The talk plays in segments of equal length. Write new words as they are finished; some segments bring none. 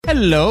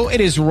Hello, it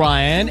is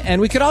Ryan,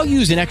 and we could all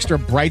use an extra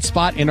bright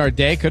spot in our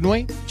day, couldn't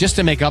we? Just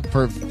to make up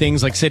for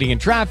things like sitting in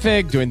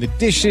traffic, doing the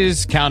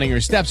dishes, counting your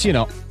steps, you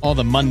know, all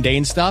the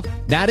mundane stuff.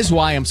 That is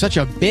why I'm such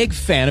a big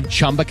fan of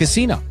Chumba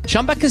Casino.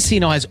 Chumba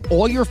Casino has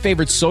all your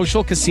favorite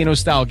social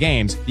casino-style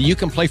games that you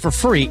can play for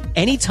free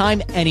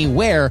anytime,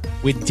 anywhere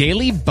with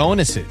daily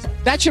bonuses.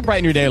 That should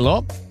brighten your day a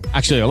little.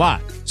 Actually, a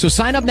lot. So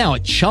sign up now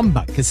at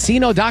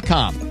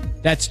ChumbaCasino.com.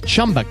 That's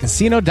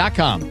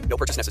ChumbaCasino.com. No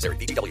purchase necessary.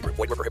 VGW Group.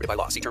 Void where prohibited by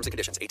law. See terms and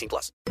conditions.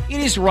 18+. It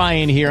is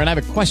Ryan here, and I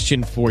have a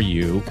question for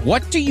you.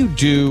 What do you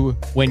do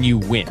when you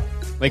win?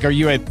 Like, are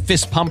you a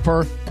fist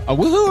pumper, a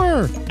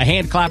woohooer, a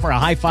hand clapper, a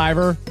high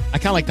fiver? I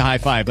kind of like the high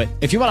five, but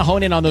if you want to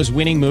hone in on those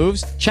winning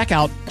moves, check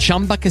out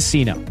Chumba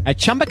Casino. At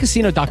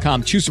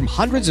ChumbaCasino.com, choose from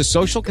hundreds of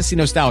social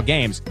casino-style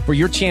games for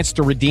your chance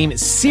to redeem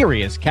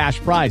serious cash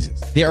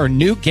prizes. There are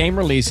new game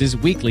releases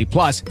weekly,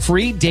 plus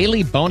free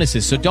daily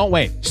bonuses, so don't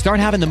wait. Start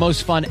having the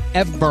most fun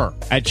ever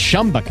at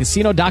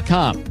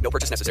ChumbaCasino.com. No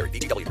purchase necessary.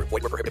 VGW Group.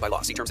 Void where prohibited by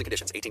law. See terms and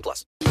conditions.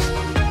 18+.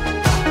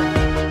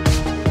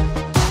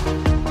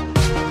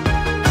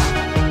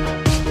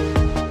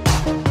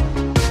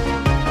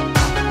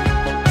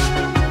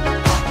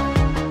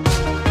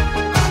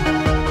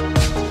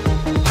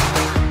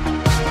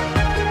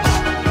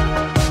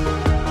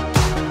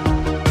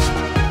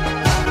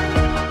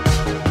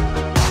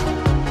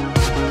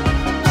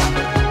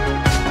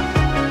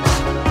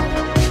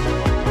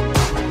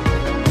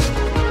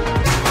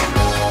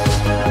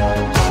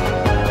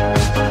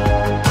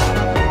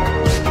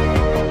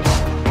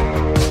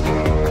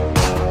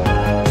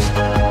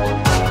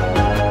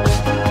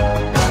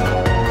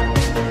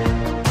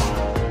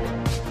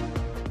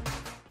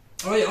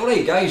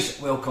 Alright guys,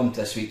 welcome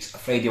to this week's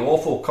Friday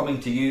Waffle, coming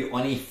to you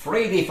on a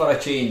Friday for a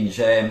change.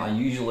 I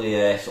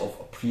usually sort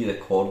of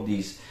pre-record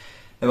these.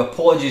 Now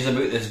apologies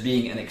about this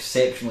being an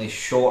exceptionally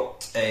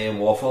short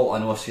waffle. I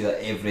know I say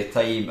that every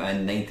time,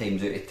 and 9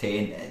 times out of 10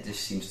 it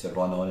just seems to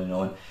run on and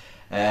on.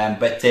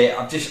 But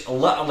I've just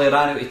literally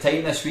ran out of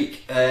time this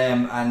week,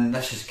 and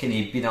this has kind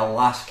of been a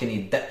last kind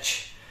of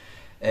ditch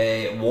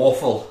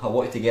waffle. I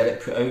wanted to get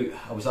it put out.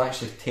 I was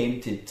actually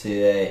tempted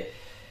to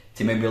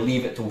maybe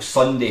leave it till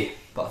Sunday,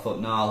 but I thought,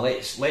 nah,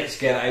 let's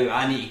get it out.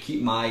 I need to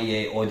keep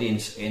my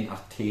audience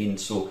entertained.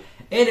 So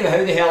anyway,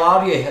 how the hell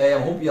are you?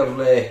 I hope you're...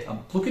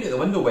 I'm looking at the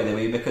window, by the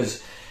way,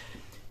 because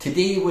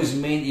today was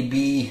meant to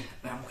be...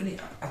 I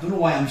don't know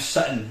why I'm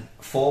sitting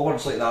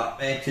forwards like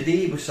that.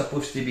 Today was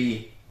supposed to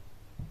be...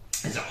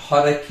 Is it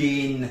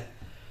Hurricane...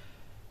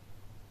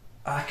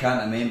 I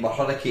can't remember,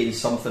 Hurricane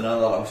something or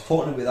other. I was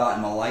talking about that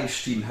in my live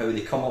stream, how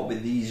they come up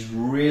with these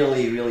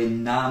really, really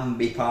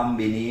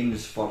namby-pamby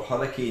names for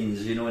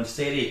hurricanes, you know,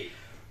 instead of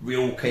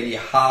real kind of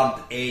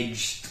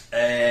hard-edged,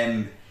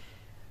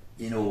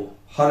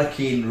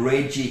 Hurricane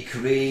Reggie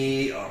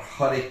Cray or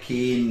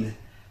Hurricane,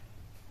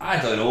 I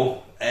don't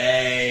know,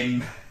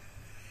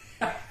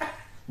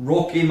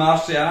 Rocky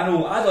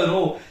Marciano, I don't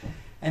know.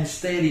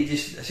 Instead he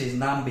just says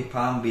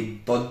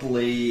namby-pamby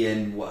Dudley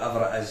and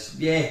whatever it is.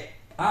 Yeah,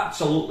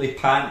 absolutely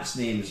pants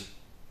names.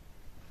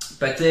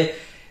 But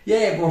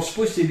we're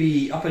supposed to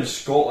be up in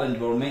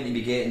Scotland. We're meant to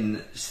be getting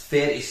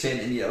 30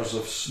 centimetres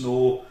of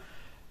snow,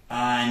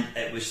 and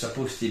it was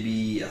supposed to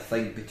be, I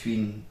think,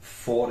 between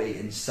 40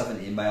 and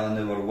 70 mile an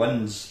hour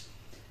winds.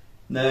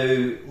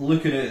 Now,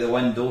 looking out the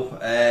window,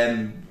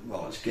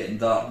 it's getting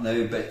dark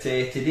now, but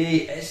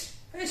today it's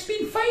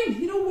been fine.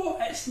 You know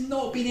what? It's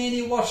not been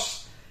any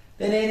worse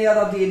than any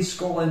other day in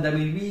Scotland. I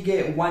mean, we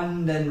get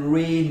wind and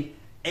rain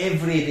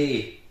every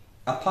day.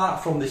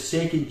 Apart from the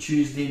second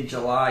Tuesday in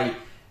July,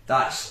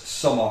 that's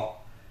summer.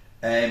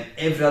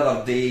 Every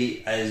other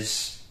day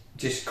is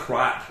just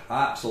crap,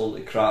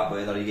 absolutely crap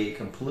weather. You get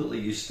completely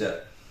used to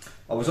it.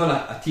 I was on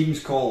a Teams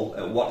call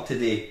at work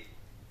today,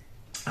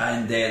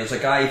 and there's a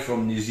guy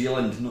from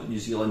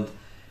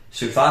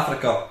South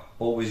Africa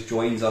always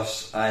joins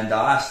us, and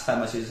I asked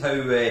him, I says,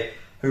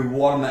 how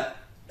warm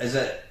is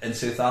it in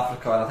South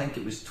Africa? And I think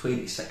it was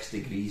 26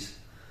 degrees.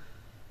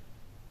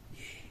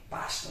 Yeah,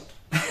 bastard.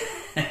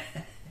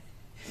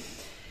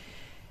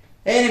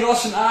 Anyway,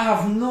 listen,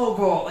 I've not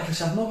got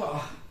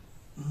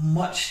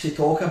much to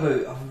talk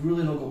about. I've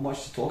really not got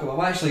much to talk about.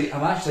 I'm actually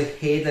going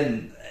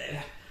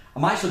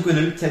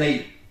out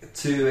tonight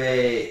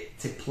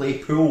to play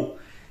pool.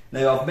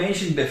 Now, I've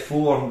mentioned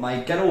before,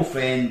 my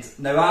girlfriend,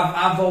 now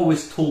I've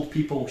always told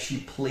people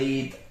she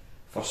played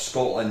for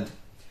Scotland.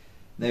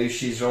 Now,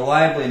 she's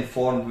reliably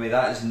informed me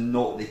that is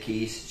not the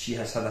case. She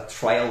has had a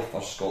trial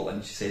for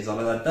Scotland. She says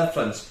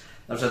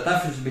there's a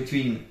difference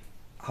between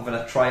having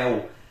a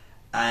trial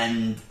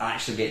and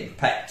actually getting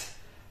picked.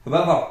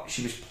 However,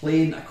 she was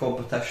playing a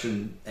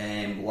competition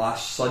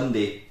last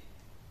Sunday,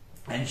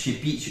 and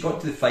she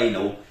got to the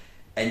final,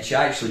 and she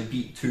actually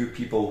beat 2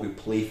 people who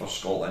play for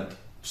Scotland.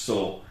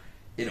 So,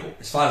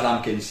 as far as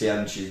I'm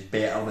concerned, she's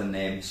better than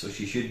them, so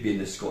she should be in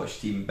the Scottish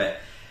team. But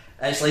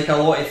it's like a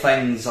lot of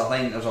things. I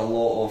think there's a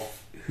lot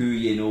of who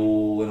you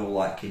know and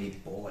all that kind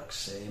of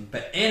bollocks.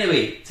 But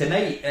anyway,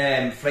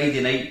 tonight,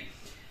 Friday night,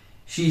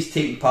 she's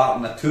taking part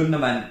in a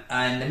tournament,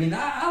 and I mean,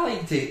 I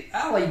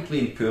like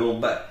playing pool,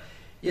 but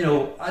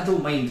I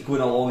don't mind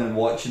going along and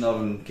watching her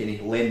and kind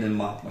of lending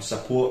my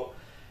support.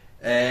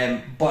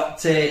 But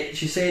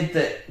she said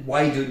that,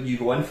 why don't you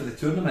go in for the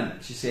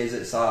tournament? She says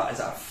is it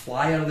a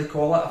flyer they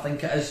call it? I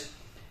think it is.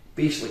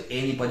 Basically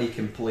anybody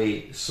can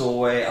play.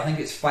 So I think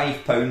it's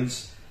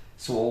 £5.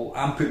 So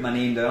I'm putting my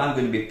name down. I'm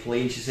going to be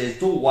playing. She says,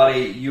 don't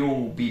worry,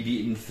 you'll be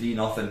beaten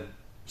 3-0.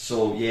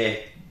 So yeah,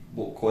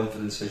 what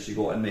confidence has she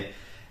got in me?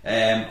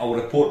 I'll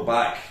report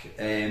back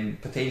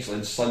potentially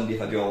on Sunday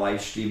if I do a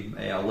live stream.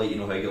 I'll let you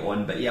know how I get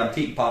on. But yeah, I'm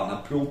taking part in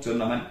a pool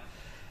tournament.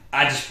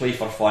 I just play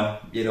for fun,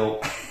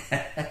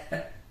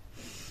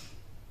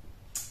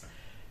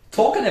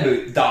 Talking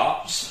about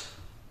darts,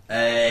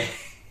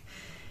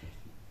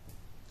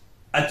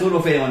 I don't know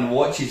if anyone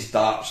watches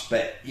darts,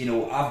 but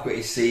I've got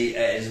to say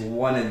it is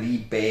one of the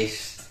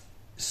best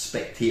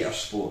spectator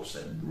sports.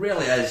 It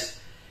really is.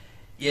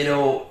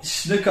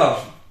 Snooker,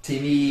 to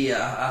me,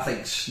 I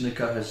think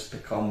snooker has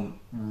become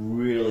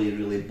really,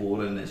 really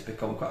boring. It's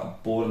become quite a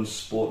boring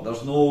sport.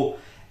 There's no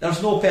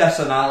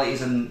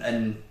personalities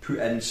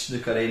in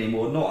snooker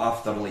anymore. Not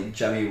after like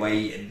Jimmy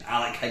White and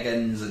Alec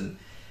Higgins and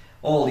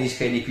all these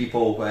kind of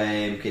people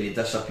kind of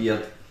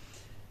disappeared.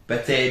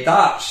 But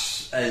darts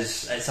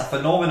it's a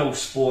phenomenal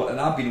sport, and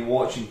I've been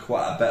watching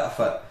quite a bit of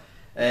it.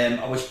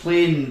 I was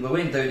playing. We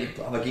went down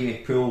to have a game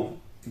of pool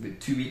about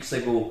 2 weeks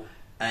ago,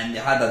 and they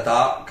had a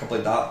couple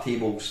of dart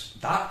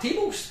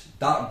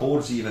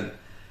boards even.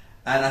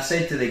 And I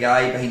said to the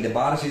guy behind the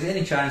bar, I said,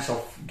 "Any chance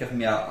of giving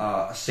me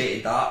a set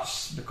of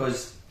darts?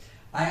 Because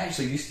I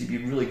actually used to be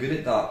really good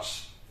at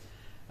darts.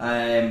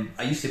 I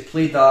used to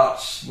play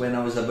darts when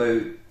I was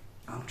about,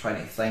 I'm trying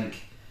to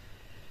think,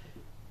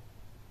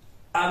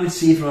 I would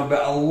say from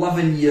about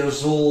 11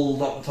 years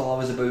old up until I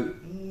was about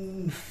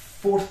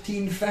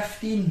 14,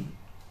 15.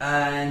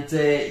 And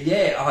I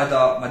had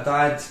my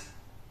dad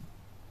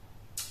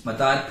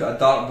put a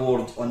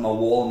dartboard on my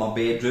wall in my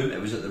bedroom. It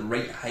was at the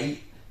right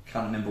height.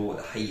 Can't remember what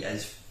the height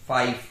is,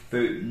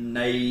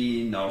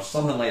 5'9" or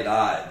something like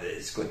that.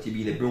 It's got to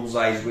be, the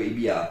bullseye's got to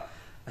be a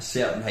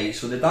certain height.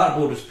 So the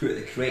dartboard was put at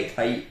the correct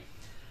height.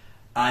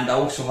 And I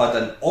also had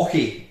an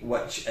oche,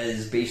 which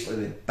is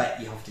basically the bit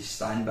you have to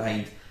stand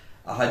behind.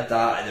 I had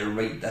that at the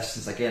right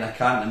distance. Again, I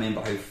can't remember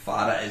how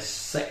far it is,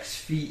 6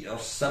 feet or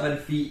 7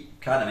 feet.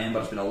 Can't remember,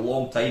 it's been a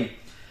long time.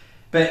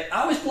 But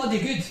I was bloody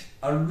good.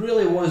 I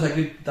really was a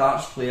good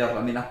darts player.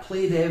 I mean, I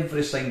played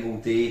every single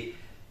day.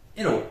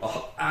 I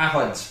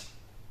had,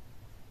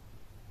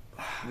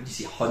 would you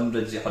say,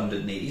 hundreds of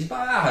 180s,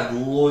 but I had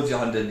loads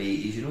of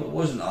 180s.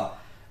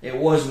 It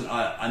wasn't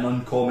an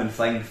uncommon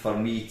thing for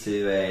me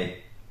to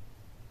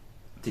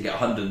get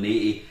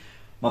 180.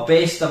 My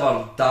best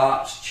ever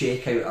darts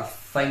checkout, I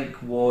think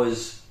it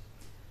was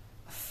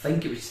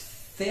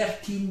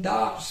 13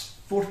 darts,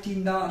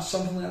 14 darts,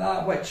 something like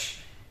that. Which,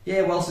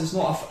 yeah, whilst it's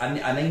not a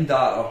 9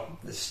 darter,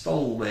 it's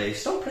still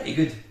pretty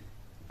good.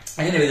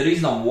 Anyway, the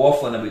reason I'm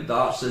waffling about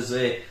darts is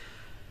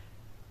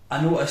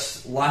I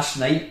noticed last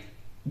night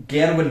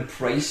Gerwyn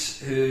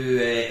Price, who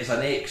is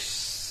an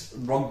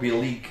ex-rugby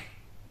league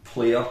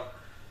player,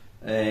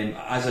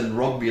 as in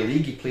rugby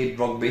league, he played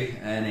rugby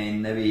and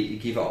then now he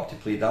gave it up to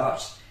play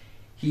darts.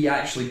 He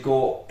actually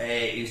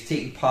he was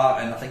taking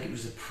part in, I think it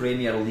was the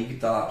Premier League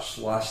darts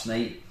last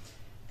night,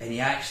 and he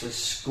actually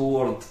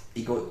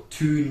he got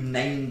 2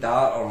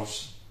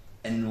 9-darters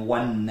in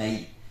one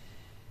night.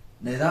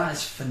 Now that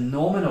is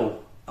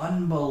phenomenal,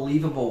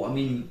 unbelievable. I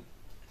mean,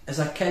 as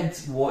a kid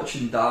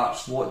watching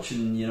darts,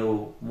 watching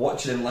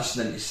and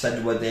listening to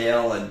Sid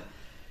Waddell and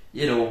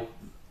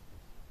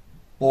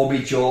Bobby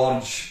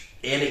George,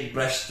 Eric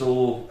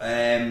Bristow,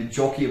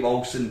 Jockey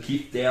Wilson,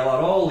 Keith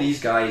Deller, all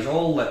these guys,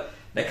 all the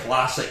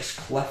classics,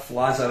 Cliff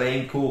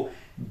Lazarenko,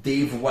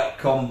 Dave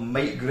Whitcomb,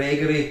 Mike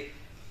Gregory,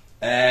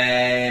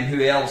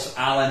 who else?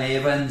 Alan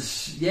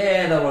Evans.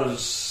 Yeah, there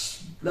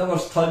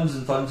was tons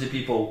and tons of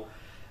people,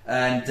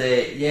 and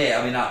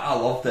I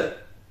loved it.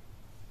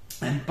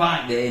 And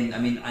back then, I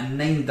mean, a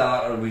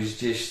 9-darter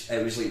was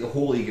it was like the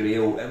holy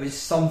grail. It was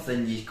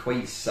something you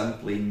quite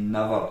simply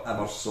never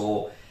ever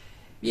saw.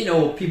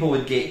 People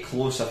would get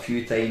close a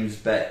few times,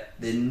 but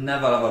they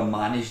never ever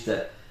managed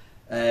it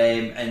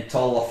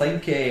until, I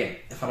think,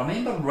 if I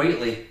remember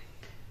rightly,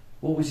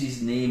 what was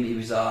his name? He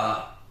was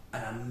an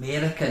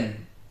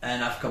American,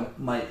 and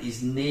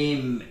his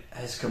name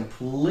has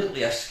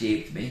completely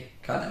escaped me.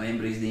 Can't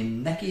remember his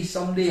name. Nicky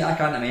somebody, I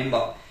can't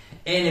remember.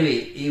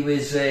 Anyway, he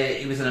was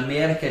an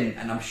American,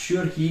 and I'm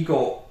sure he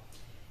got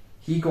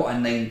a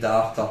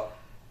 9-darter,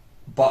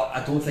 but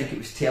I don't think it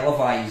was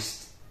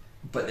televised.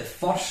 But the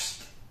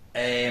first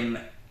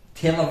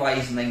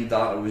televised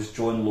 9-darter was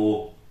John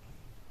Lowe.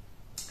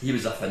 He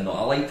was I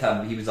liked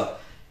him. He was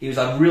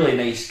a really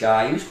nice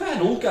guy. He was quite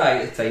an old guy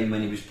at the time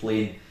when he was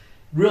playing.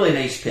 Really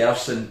nice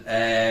person.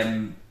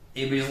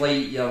 He was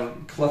like your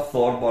Cliff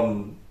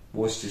Thorburn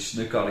was to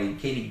snooker. He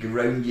kind of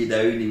ground you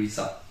down. He was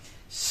a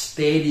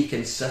steady,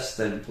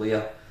 consistent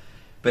player.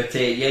 But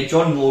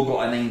John Lowe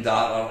got a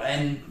 9-darter,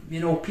 and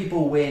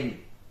people went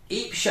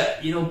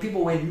apeshit.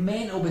 People went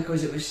mental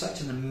because it was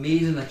such an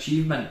amazing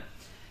achievement.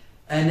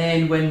 And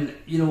then when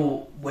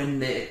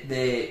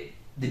the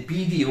the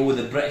BDO,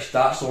 the British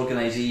Darts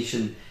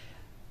Organisation,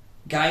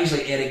 guys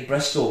like Eric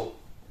Bristow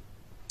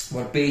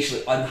were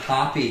basically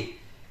unhappy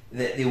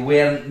that they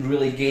weren't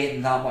really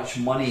getting that much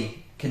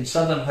money,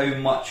 considering how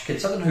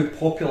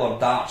popular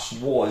darts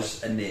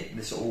was in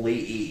the sort of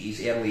late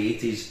 80s, early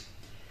 80s.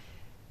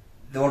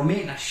 They were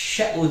making a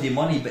shitload of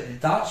money, but the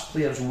darts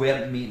players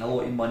weren't making a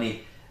lot of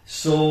money.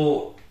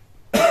 So,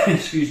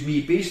 excuse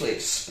me, basically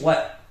it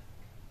split.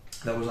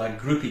 There was a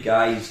group of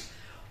guys,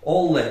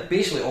 all the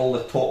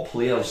top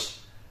players,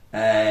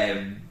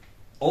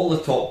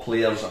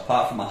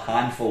 apart from a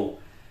handful,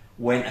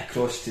 went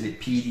across to the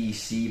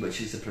PDC, which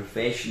is the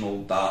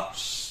Professional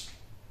Darts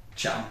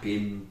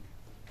Championship,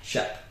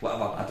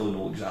 whatever, I don't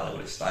know exactly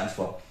what it stands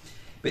for.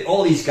 But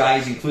all these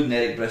guys, including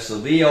Eric Bristow,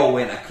 they all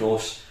went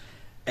across,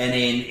 and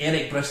then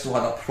Eric Bristow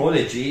had a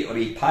prodigy, or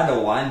a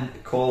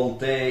padawan,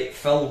 called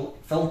Phil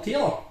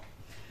Taylor.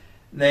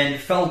 Then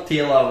Phil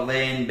Taylor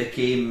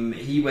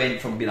he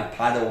went from being a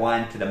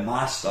padawan to the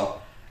master,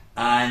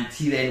 and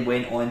he then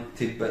went on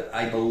to,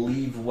 I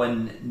believe,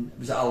 win,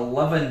 was it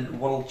 11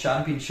 World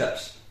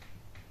Championships,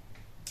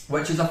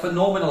 which is a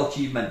phenomenal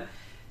achievement.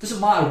 Doesn't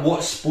matter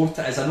what sport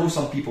it is. I know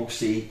some people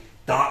say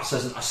darts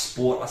isn't a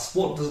sport. A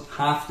sport doesn't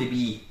have to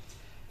be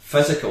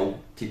physical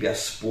to be a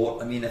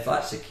sport. I mean, if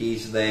that's the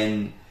case,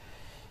 then,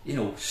 you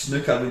know,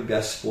 snooker would be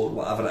a sport,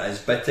 whatever it is.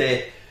 But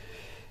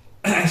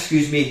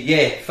excuse me,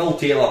 yeah, Phil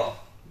Taylor,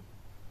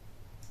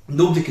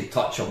 nobody could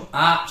touch him.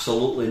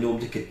 Absolutely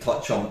nobody could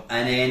touch him.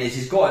 And then as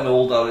he's gotten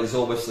older, he's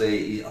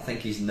obviously, I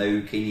think he's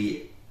now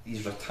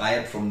he's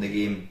retired from the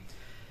game.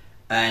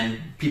 And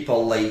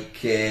people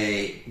like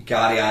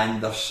Gary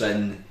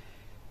Anderson,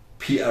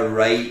 Peter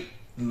Wright,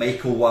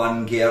 Michael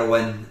Warren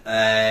Gerwin,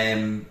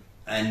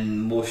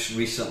 and most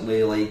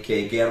recently like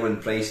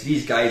Gerwin Price,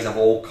 these guys have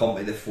all come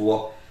to the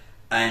fore,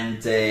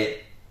 and the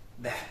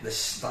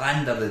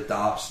standard of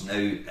darts now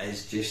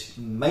is just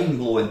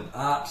mind-blowing,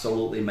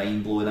 absolutely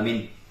mind-blowing. I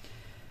mean,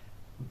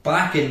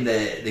 back in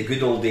the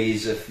good old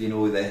days of, you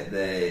know,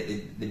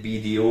 the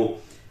BDO,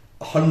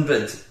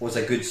 100 was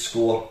a good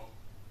score.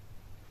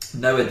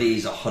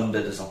 Nowadays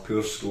 100 is a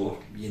poor score.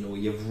 You know,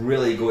 you've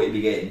really got to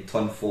be getting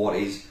ton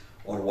 40s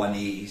or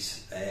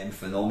 180s,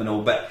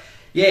 phenomenal. But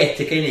yeah,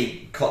 to kind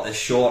of cut this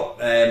short,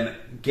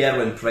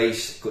 Gerwin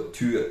Price got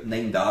 2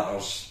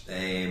 9-darters,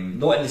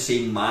 not in the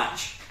same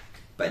match,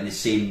 but in the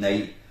same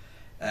night.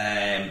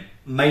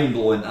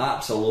 Mind-blowing,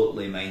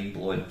 absolutely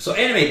mind-blowing. So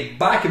anyway,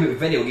 back about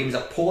video games.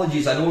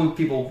 Apologies, I know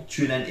people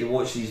tune in to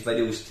watch these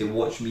videos to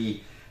watch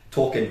me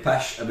talking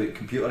pish about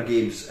computer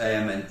games,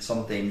 and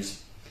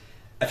sometimes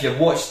if you've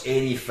watched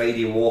any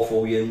Friday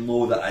Waffle, you'll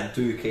know that I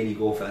do kind of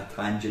go off on a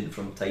tangent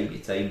from time to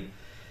time.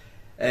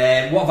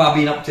 What have I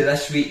been up to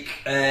this week?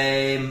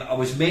 I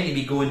was meant to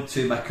be going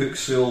to my cook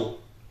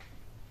school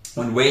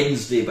on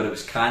Wednesday, but it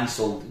was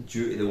cancelled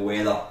due to the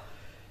weather.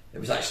 It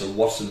was actually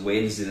worse on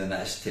Wednesday than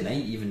it is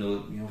tonight, even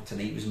though, you know,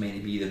 tonight was meant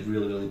to be the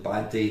really, really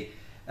bad day.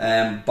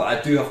 But I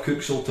do have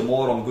cook school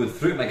tomorrow. I'm going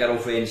through to my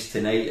girlfriend's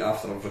tonight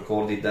after I've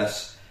recorded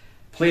this,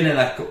 playing in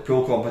a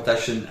pool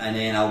competition, and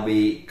then I'll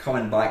be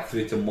coming back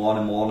through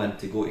tomorrow morning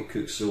to go to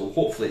cook school.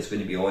 Hopefully it's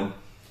going to be on,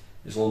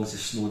 as long as the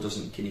snow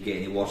doesn't kind of get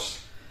any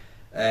worse.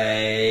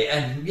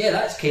 And yeah,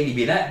 that's kind of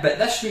been it. But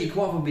this week,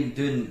 what have I been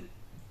doing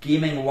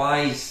gaming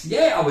wise?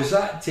 Yeah, I was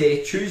at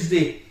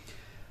Tuesday,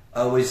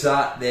 I was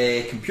at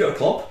the computer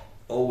club.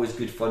 Always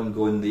good fun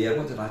going there.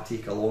 What did I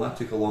take along? I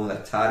took along the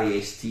Atari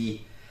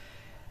ST.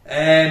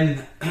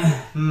 The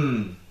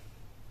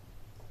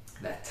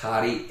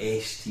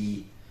Atari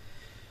ST.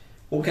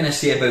 What can I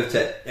say about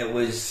it? It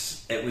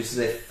was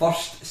the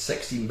first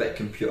 16-bit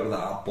computer that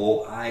I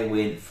bought. I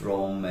went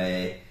from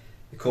the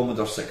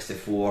Commodore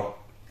 64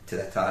 to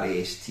the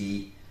Atari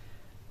ST,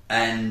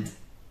 and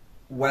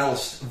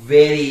whilst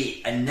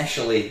very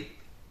initially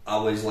I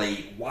was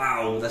like,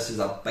 wow, this is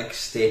a big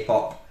step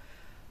up,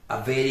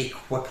 I very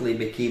quickly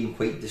became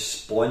quite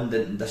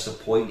despondent and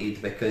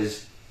disappointed,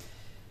 because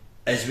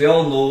as we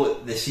all know,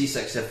 the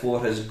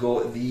C64 has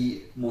got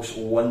the most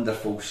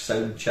wonderful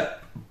sound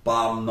chip,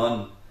 bar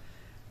none.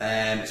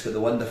 It's got the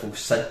wonderful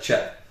SID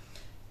chip,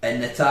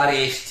 and the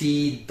Atari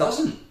ST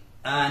doesn't.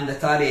 And the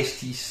Atari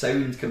ST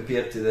sound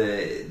compared to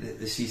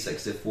the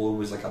C64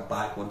 was like a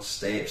backward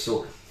step,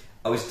 so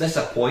I was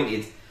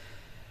disappointed.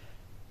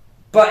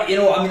 But you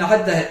know, I mean, I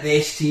had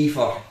the ST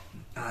for,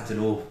 I don't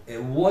know,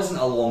 it wasn't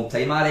a long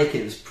time. I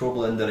reckon it was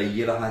probably under a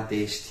year I had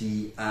the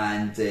ST,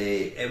 and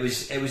it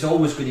was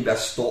always going to be a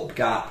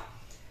stopgap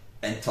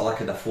until I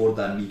could afford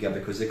the Amiga,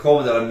 because the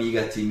Commodore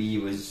Amiga to me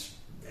was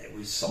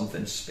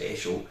something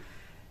special.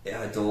 It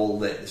had all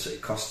the sort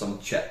of custom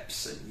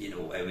chips, and you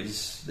know, it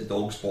was the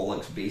dog's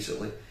bollocks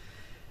basically.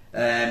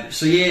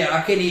 So yeah,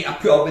 I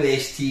put up with the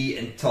ST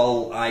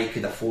until I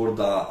could afford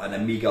an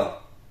Amiga.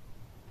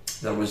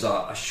 There was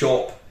a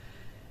shop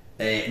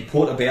in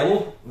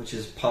Portobello, which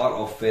is part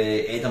of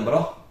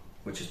Edinburgh,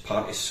 which is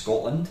part of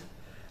Scotland,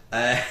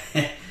 and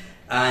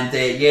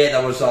yeah,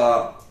 there was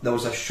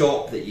a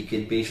shop that you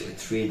could basically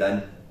trade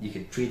in. You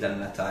could trade in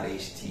an Atari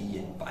ST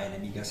and buy an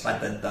Amiga. So I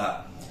did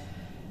that.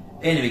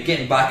 Anyway,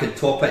 getting back on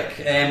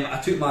topic,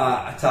 I took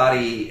my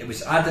Atari.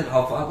 I didn't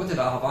have. What did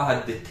I have? I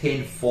had the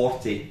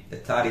 1040, the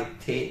Atari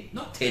 10,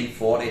 not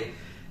 1040,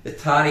 the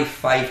Atari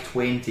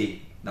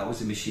 520. That was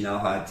the machine I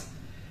had.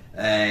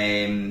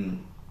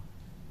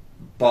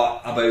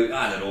 But about,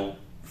 I don't know,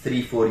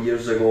 3-4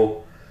 years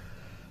ago,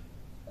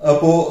 I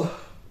bought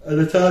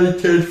an Atari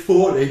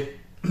 1040.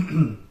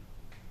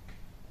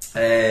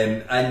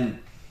 And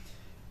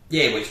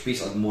yeah, which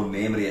basically had more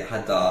memory. It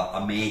had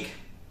a meg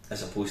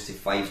as opposed to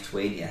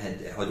 520.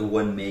 It had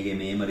 1 meg of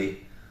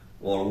memory,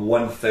 or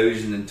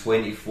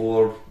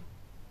 1024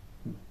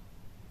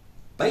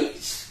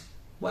 bytes,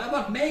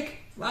 whatever, meg.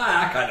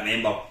 I can't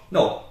remember.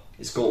 No,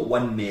 it's got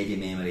 1 meg of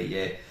memory.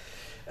 Yeah,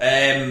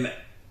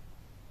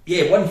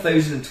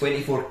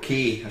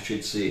 1024K, I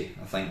should say.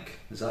 I think,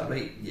 is that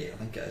right? Yeah, I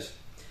think it is.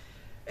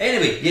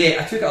 Anyway,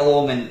 yeah, I took it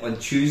along on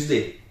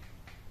Tuesday.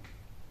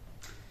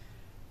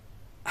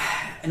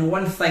 And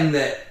one thing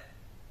that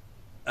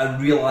I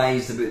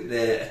realised about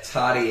the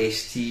Atari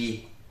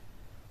ST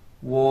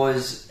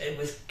was it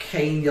was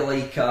kind of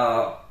like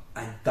a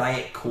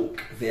Diet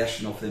Coke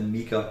version of the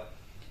Amiga.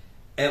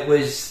 It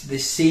was the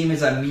same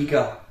as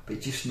Amiga,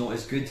 but just not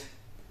as good.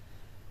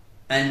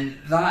 And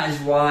that is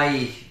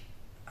why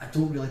I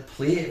don't really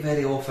play it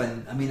very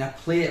often. I mean, I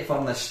play it for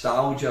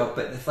nostalgia,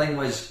 but the thing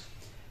was,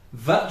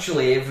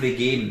 virtually every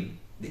game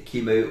that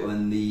came out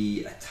on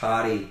the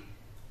Atari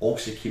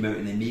also came out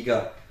on the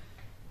Amiga.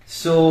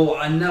 So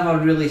I never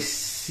really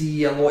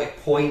see a lot of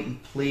point in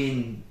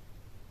playing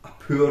a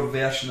poor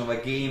version of a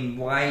game.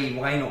 Why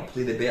not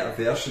play the better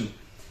version?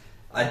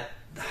 I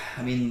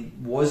mean,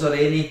 was there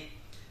any?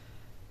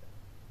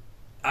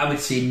 I would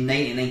say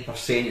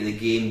 99% of the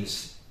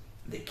games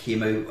that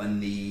came out on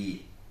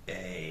the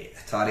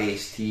Atari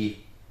ST,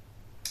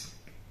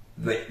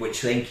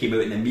 which then came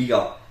out in the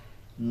Amiga,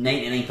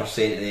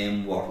 99% of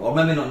them were, or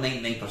maybe not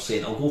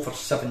 99%, I'll go for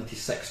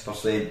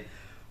 76%,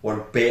 were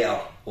better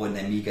on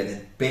the Amiga. They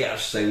had better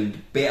sound,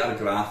 better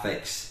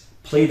graphics,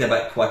 played a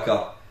bit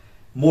quicker,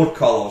 more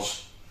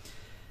colours.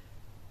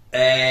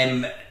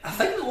 I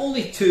think the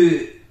only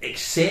two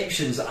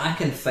exceptions that I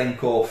can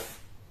think of,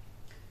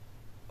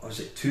 or is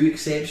it two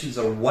exceptions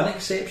or one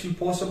exception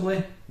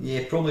possibly?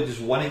 Yeah, probably just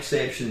one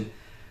exception,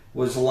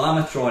 was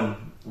Lamatron,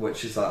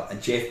 which is a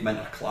Jeff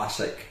Minter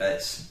classic.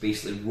 It's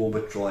basically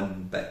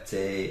Robotron, but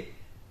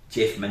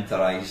Jeff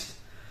Minterized.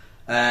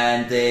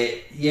 And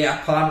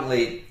yeah,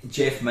 apparently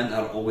Jeff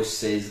Minter always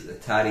says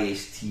that the Atari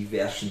ST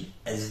version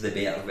is the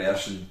better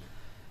version.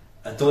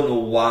 I don't know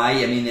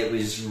why. I mean, it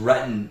was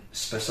written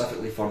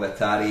specifically for the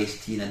Atari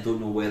ST, and I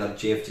don't know whether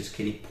Jeff just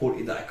kind of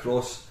ported that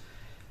across.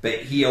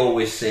 But he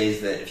always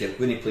says that if you're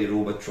going to play if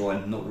you're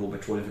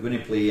going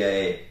to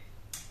play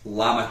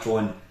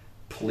Lamatron,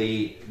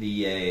 play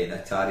the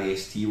Atari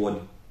ST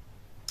one.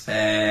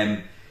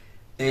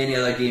 Any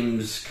other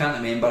games? Can't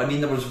remember. I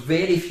mean, there was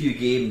very few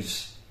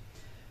games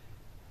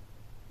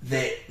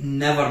that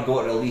never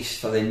got released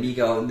for the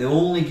Amiga. The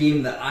only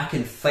game that I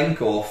can think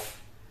of,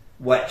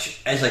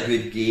 which is a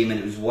good game,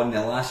 and it was one of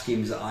the last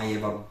games that I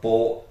ever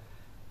bought.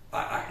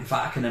 In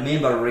fact, I can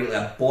remember rightly,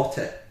 I bought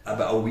it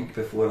about a week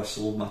before I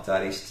sold my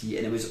Atari ST,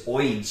 and it was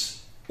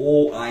Oids,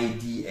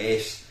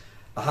 O-I-D-S.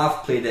 I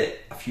have played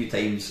it a few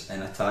times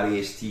in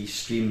Atari ST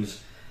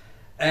streams.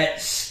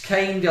 It's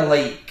kind of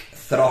like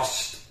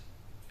Thrust.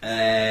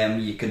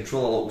 You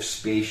control a little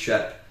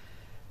spaceship.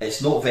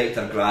 It's not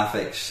vector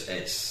graphics,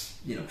 it's,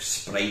 you know,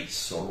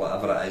 sprites or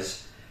whatever it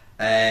is.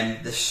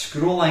 The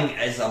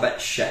scrolling is a bit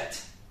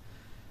shit.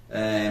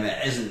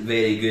 It isn't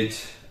very good,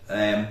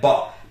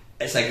 but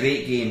it's a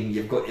great game.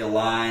 You've got to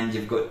land,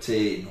 you've got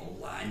to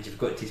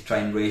try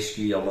and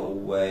rescue your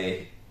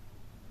little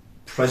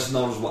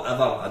prisoners,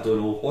 whatever, I don't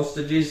know,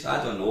 hostages,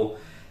 I don't know.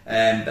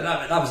 But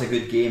that was a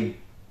good game.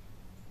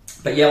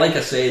 But yeah, like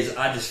I said,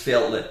 I just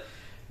felt that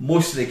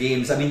most of the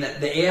games, I mean,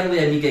 the early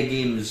Amiga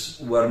games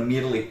were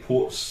merely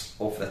ports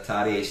of the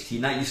Atari ST,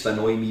 and that used to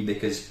annoy me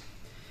because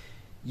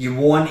you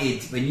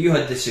wanted, when you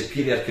had the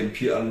superior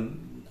computer,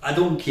 and I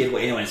don't care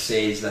what anyone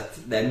says, that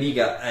the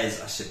Amiga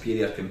is a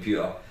superior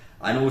computer.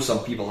 I know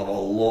some people have a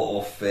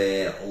lot of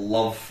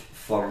love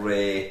for,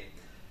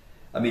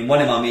 I mean,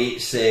 one of my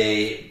mates,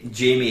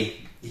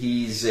 Jamie,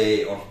 he's,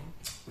 or what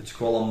do you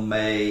call him,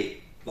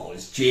 well,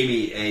 it's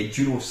Jamie,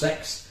 Juno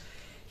 6.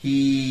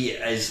 He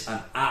is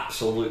an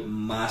absolute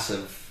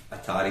massive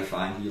Atari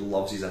fan. He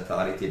loves his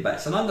Atari to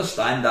bits, and I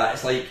understand that.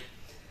 It's like,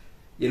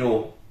 you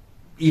know,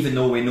 even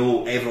though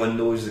everyone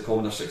knows the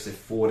Commodore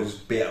 64 is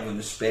better than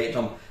the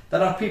Spectrum,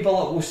 there are people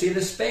that will say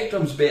the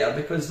Spectrum's better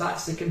because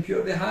that's the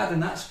computer they had,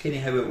 and that's kind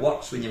of how it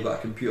works when you've got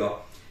a computer.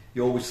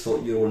 You always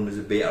thought your own was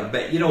better,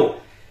 but you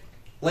know,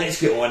 let's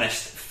get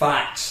honest,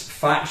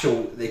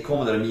 factual, the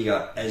Commodore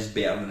Amiga is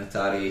better than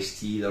Atari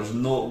ST. There's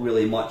not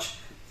really much,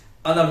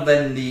 other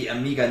than the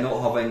Amiga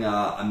not having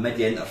a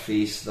MIDI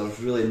interface, there's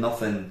really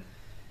nothing,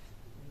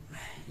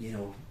 you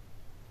know,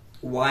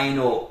 why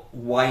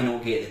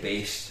not get the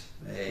best?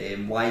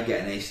 Why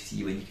get an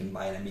ST when you can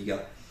buy an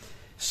Amiga?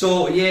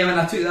 So yeah, when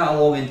I took that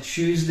along on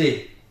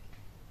Tuesday,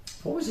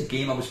 what was the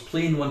game? I was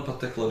playing one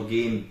particular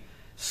game,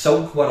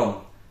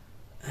 Silkworm,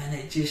 and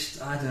it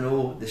just, I don't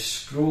know, the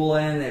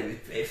scrolling,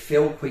 it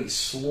felt quite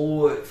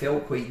slow, it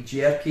felt quite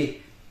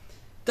jerky.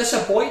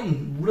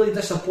 Disappointing, really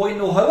disappointing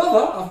though.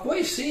 However, I've got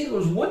to say, there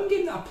was one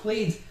game that I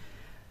played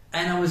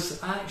and I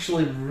was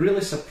actually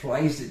really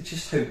surprised at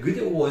just how good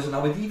it was, and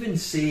I would even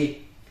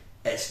say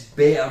it's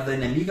better than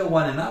the Amiga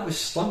one, and that was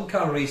Stunt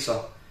Car Racer.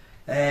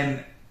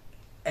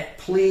 It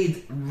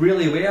played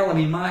really well. I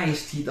mean, my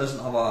ST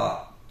doesn't have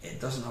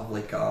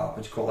like a,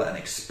 what do you call it, an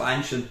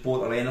expansion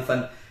port or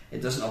anything.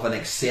 It doesn't have an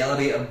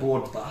accelerator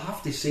board, but I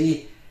have to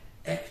say,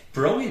 it's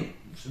brilliant.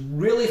 It's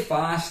really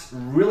fast,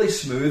 really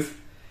smooth.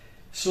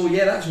 So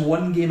yeah, that's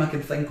one game I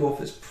can think of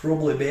that's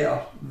probably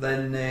better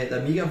than the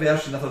Amiga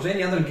version. If there's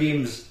any other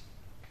games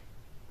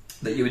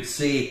that you would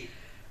say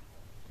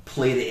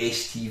play the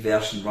ST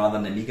version rather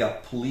than the Amiga,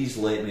 please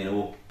let me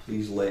know.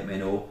 Please let me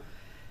know.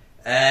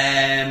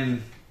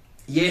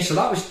 Yeah, so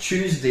that was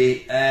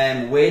Tuesday.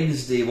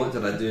 Wednesday, what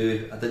did I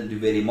do? I didn't do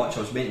very much.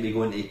 I was meant to be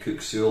going to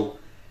Cooksoul.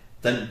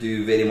 Didn't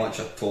do very much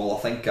at all. I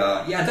think,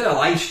 I did a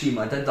live stream.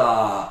 I did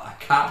a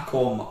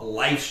Capcom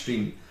live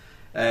stream.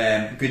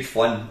 Good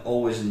fun.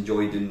 Always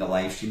enjoy doing the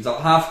live streams. I'll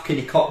have kind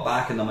of cut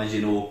back on them, as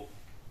you know.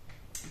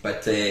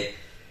 But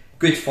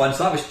good fun.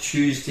 So that was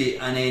Tuesday.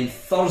 And then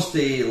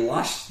Thursday,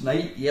 last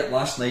night,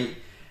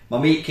 my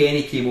mate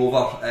Kenny came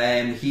over.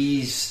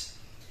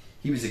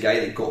 He was the guy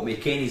that got me.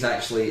 Kenny's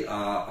actually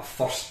a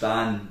first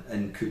dan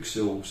in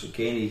Cooksoul, so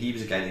Kenny, he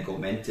was the guy that got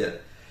me into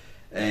it.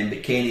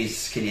 But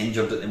Kenny's kind of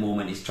injured at the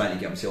moment. He's trying to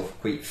get himself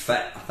quite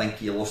fit. I think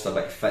he lost a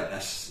bit of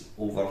fitness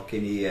over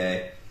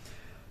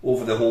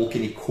over the whole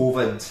kind of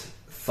COVID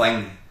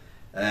thing.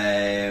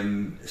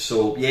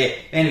 So yeah.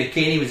 Anyway,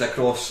 Kenny was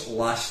across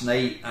last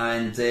night,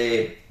 and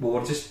we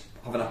were just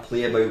having a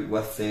play about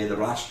with the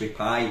Raspberry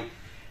Pi.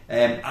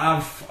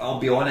 I'll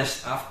be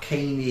honest, I've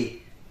kind of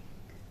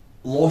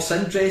lost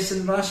interest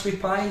in Raspberry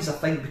Pis, I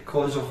think,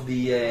 because of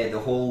the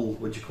whole,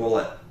 what do you call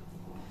it,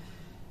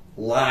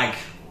 lag,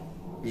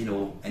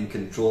 in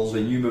controls.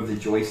 When you move the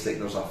joystick,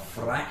 there's a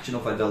fraction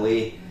of a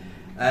delay.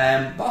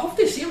 But I have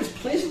to say, I was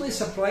pleasantly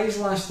surprised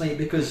last night,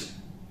 because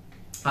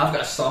I've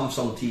got a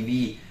Samsung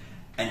TV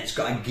and it's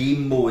got a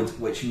game mode,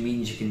 which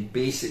means you can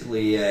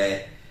basically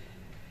it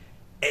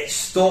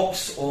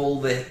stops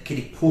all the kind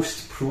of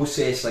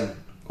post-processing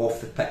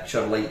of the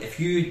picture. Like, if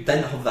you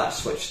didn't have that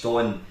switched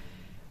on,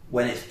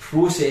 when it's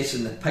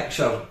processing the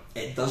picture,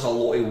 it does a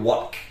lot of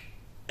work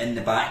in the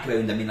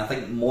background. I mean, I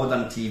think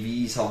modern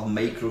TVs have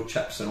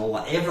microchips and all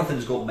that.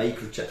 Everything's got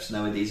microchips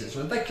nowadays. It's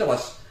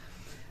ridiculous.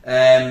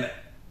 And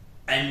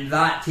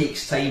that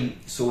takes time.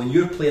 So when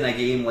you're playing a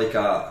game like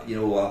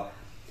an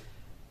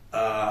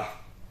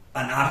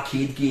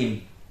arcade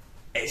game,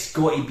 it's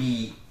got to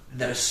be,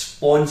 the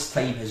response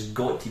time has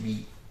got to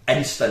be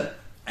instant.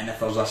 And if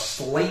there's a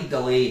slight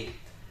delay,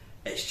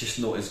 it's just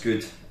not as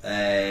good.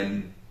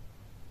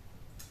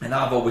 And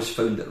I've always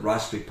found that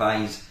Raspberry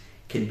Pis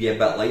can be a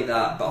bit like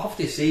that. But I have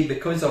to say,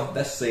 because of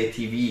this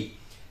TV,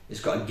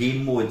 it's got a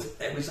game mode,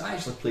 it was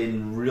actually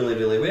playing really,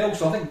 really well.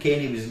 So I think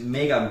Kenny was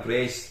mega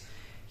impressed.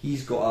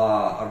 He's got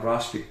a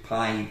Raspberry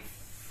Pi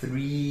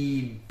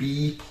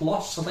 3B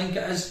Plus, I think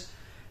it is.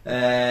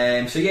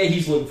 So yeah,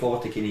 he's looking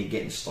forward to kind of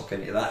getting stuck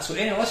into that. So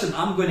anyway, listen,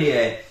 I'm going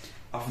to...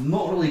 I've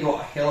not really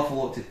got a hell of a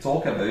lot to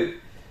talk about.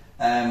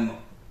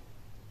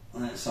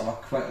 Let's have a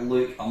quick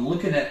look. I'm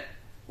looking at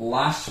 2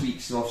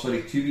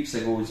 weeks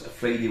ago's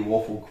Friday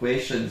Waffle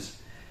questions.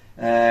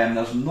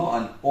 There's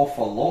not an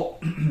awful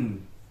lot.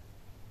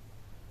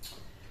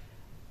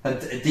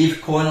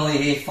 Dave Connolly,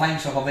 hey,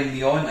 thanks for having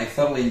me on. I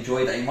thoroughly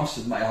enjoyed it. I must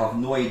admit, I have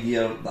no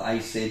idea that I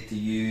said to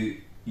you,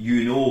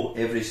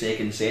 every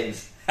second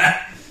sentence.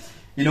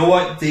 You know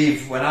what,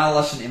 Dave? When I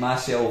listen to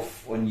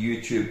myself on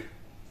YouTube,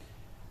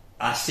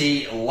 I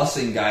say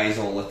 "listen, guys"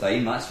 all the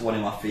time. That's one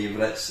of my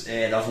favourites.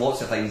 There's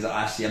lots of things that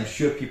I say. I'm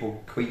sure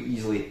people quite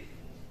easily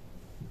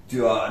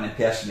do an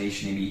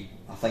impersonation of me.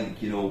 I think,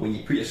 when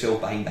you put yourself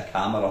behind the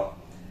camera,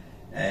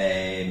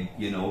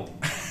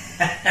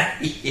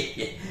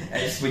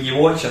 it's when you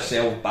watch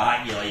yourself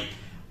back, you're like,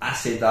 I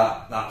said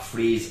that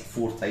phrase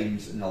 4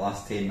 times in the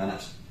last 10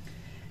 minutes.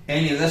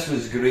 Anyway, this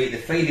was great. The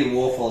Friday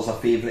Waffle is a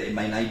favourite of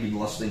mine. I've been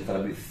listening for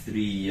about 3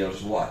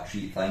 years. What a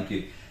treat, thank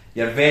you.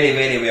 You're very,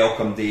 very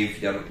welcome,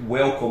 Dave. You're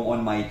welcome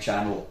on my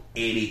channel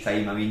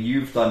anytime. I mean,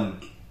 you've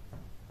done,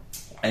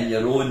 in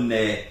your own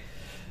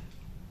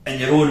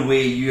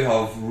way, you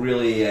have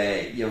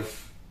really,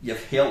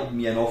 you've helped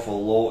me an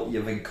awful lot.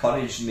 You've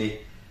encouraged me,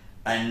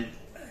 and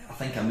I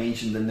think I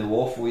mentioned in the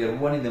Waffle, you're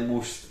one of the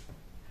most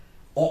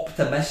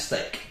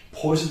optimistic,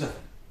 positive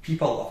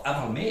people I've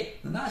ever met,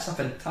 and that's a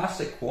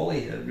fantastic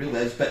quality. It really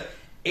is. But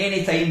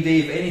anytime,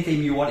 Dave,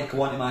 anytime you want to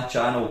come onto my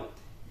channel,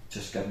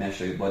 just give me a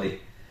shout, buddy.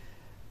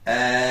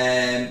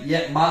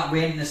 Matt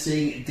Wenton is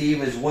saying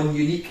Dave is one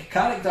unique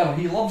character.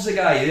 He loves the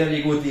guy. There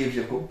you go, Dave.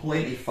 You've got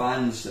plenty of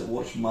fans that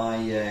watch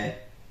my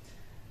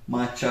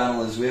my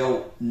channel as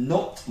well.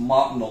 Not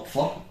Mark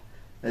Knopfler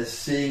is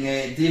saying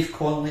Dave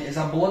Connolly is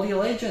a bloody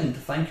legend.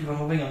 Thank you for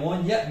having him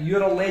on. Yep,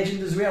 you're a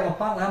legend as well.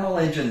 Apparently I'm a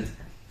legend.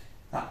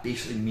 That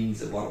basically means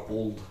that we're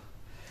old.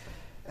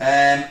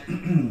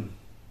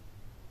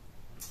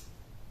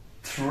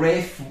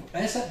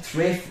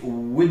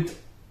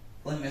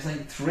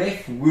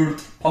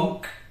 Trefwood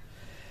Punk.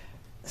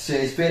 So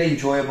it's very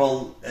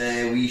enjoyable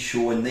wee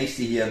show, and nice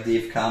to hear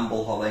Dave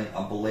Campbell having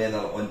a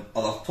blether on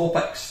other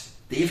topics.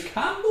 Dave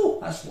Campbell?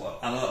 That's what,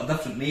 a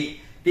different mate.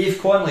 Dave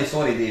Conley,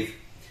 sorry Dave.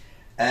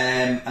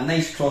 A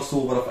nice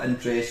crossover of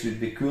interest. Would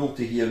be cool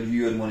to hear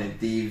you on one of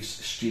Dave's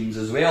streams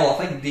as well.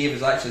 I think Dave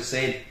has actually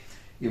said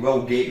he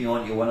will get me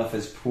onto one of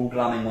his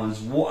programming ones.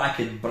 What I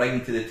could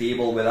bring to the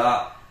table with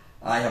that,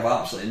 I have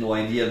absolutely no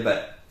idea,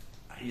 but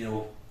you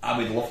know, I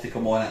would love to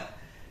come on it.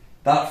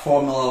 That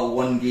Formula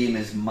 1 game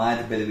is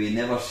mad, by the way,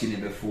 never seen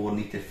it before,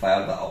 need to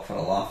fire that up for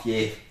a laugh.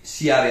 Yeah,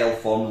 CRL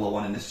Formula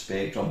 1 in the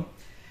Spectrum.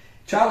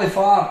 Charlie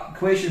Farr,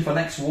 question for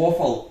Nick's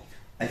Waffle.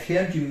 I've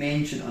heard you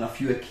mention on a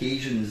few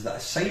occasions that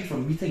aside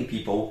from meeting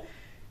people,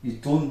 you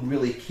don't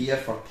really care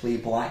for Play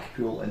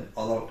Blackpool and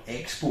other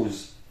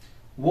expos.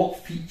 What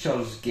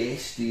features,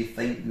 guests do you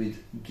think would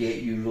get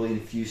you really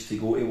enthused to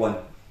go to one?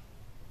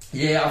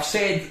 Yeah, I've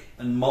said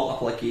on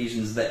multiple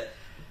occasions that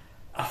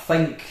I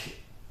think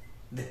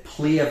the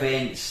play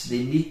events,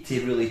 they need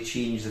to really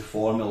change the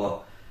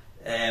formula.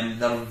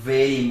 They're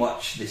very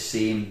much the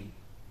same.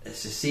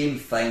 It's the same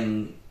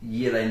thing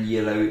year in,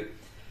 year out.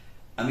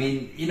 I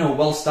mean, you know,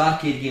 whilst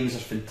arcade games are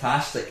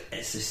fantastic,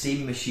 it's the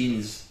same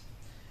machines.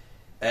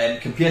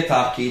 Compared to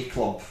Arcade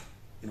Club,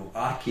 you know,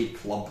 Arcade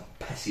Club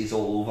pisses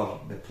all over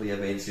the play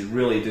events. They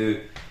really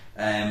do.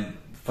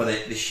 For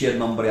the sheer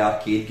number of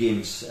arcade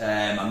games.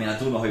 I mean, I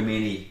don't know how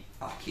many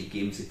arcade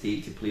games they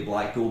take to Play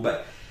Blackpool,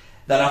 but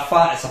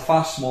it's a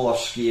far smaller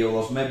scale.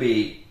 There's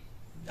maybe,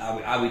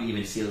 I would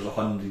even say there's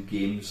 100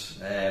 games,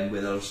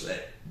 where there's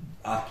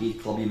Arcade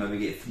Club, you maybe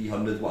get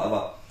 300,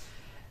 whatever.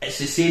 It's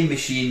the same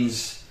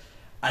machines.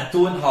 I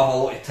don't have a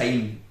lot of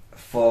time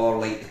for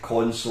like the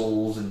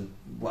consoles and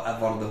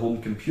whatever, the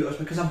home computers,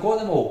 because I've got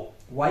them all.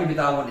 Why would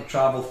I want to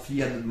travel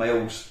 300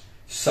 miles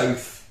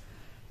south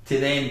to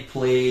then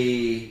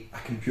play a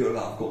computer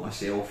that I've got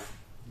myself?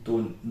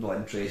 Not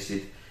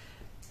interested.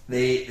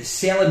 The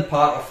selling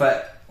part of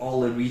it,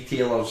 all the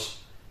retailers,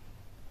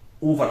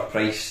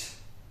 overpriced.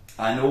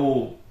 I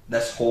know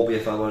this hobby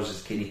of ours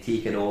is kind of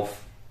taken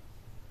off,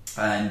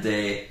 and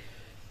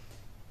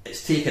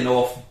it's taken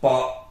off,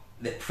 but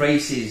the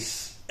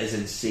prices is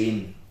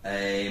insane.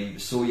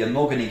 So you're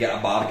not going to get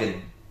a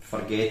bargain.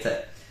 Forget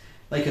it.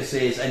 Like I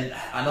say, and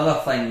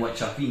another thing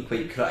which I've been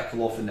quite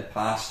critical of in the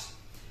past,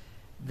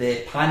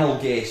 the panel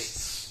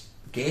guests,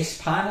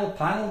 panel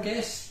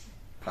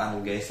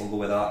guests, I'll go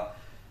with that.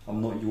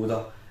 I'm not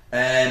Yoda.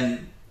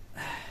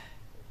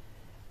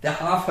 They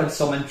have had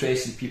some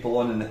interesting people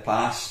on in the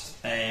past.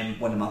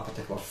 One of my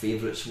particular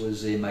favourites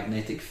was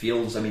Magnetic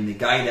Fields. I mean, the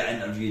guy that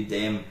interviewed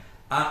them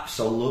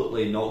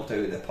absolutely knocked out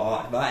of the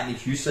park. That and the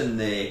Houston,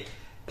 the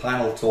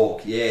panel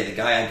talk, yeah, the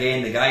guy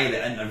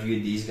that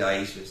interviewed these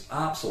guys was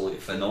absolutely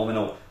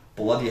phenomenal.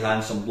 Bloody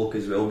handsome bloke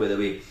as well, by the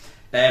way.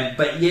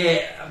 But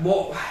yeah,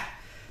 what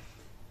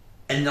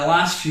in the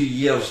last few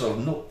years, or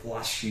not the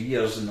last few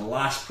years, in the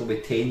last probably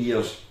 10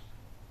 years,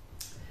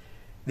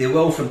 they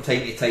will from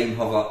time to time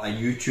have a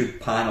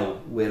YouTube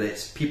panel where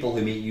it's people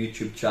who make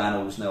YouTube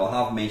channels. Now,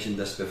 I have mentioned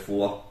this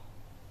before.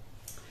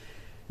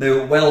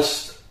 Now,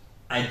 whilst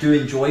I do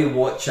enjoy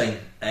watching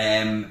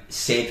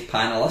said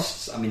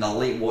panellists, I mean, I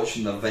like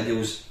watching their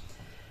videos,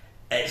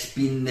 it's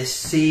been the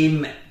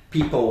same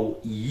people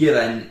year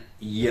in,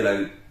 year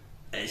out.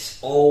 It's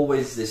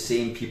always the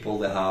same people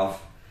they have,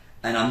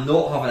 and I'm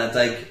not having a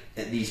dig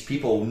at these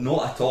people,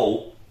 not at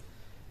all,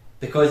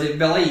 because it'd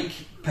be like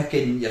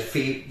picking your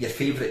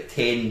favourite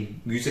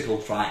 10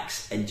 musical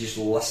tracks and just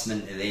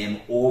listening to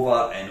them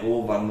over and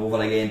over and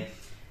over again.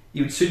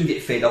 You would soon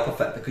get fed up of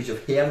it because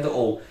you've heard it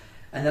all,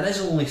 and there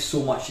is only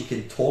so much you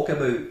can talk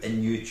about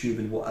in YouTube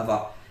and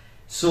whatever.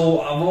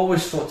 So I've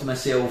always thought to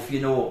myself,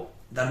 you know,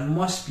 there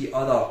must be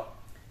other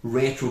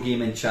retro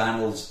gaming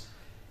channels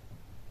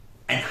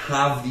and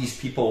have these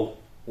people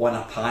on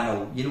a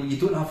panel. You know, you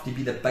don't have to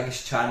be the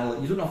biggest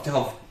channel, you don't have to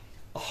have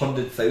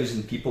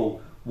 100,000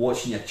 people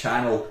watching your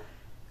channel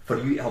for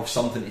you to have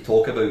something to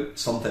talk about,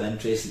 something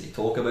interesting to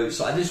talk about.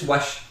 So I just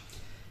wish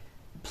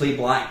Play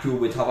Blackpool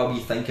would have a wee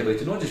think about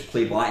it. Not just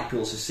Play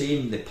Blackpool, it's the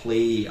same, the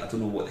Play, I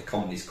don't know what the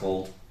company's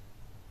called.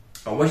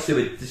 I wish they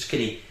would just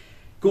kind of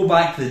go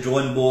back to the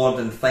drawing board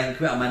and think,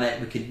 wait a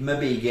minute, we could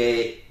maybe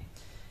get,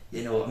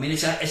 you know, I mean,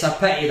 it's a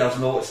pity there's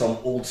not some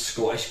old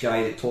Scottish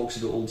guy that talks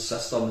about old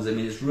systems. I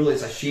mean,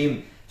 it's a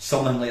shame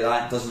something like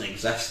that doesn't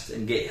exist,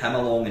 and get him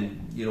along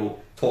and, you know,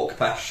 talk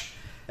pish.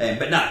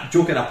 But nah,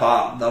 joking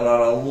apart, there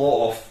are a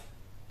lot of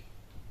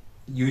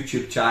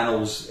YouTube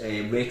channels,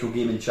 retro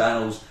gaming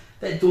channels,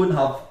 that don't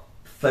have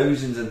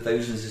thousands and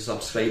thousands of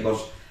subscribers,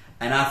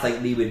 and I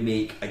think they would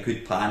make a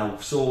good panel.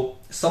 So,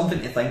 something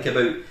to think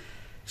about.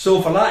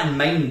 So, for that in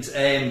mind,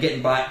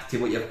 getting back to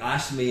what you've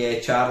asked me,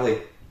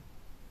 Charlie,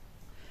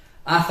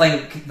 I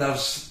think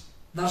there's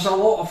a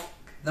lot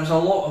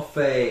of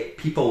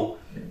people,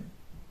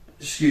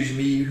 excuse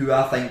me, who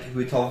I think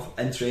would have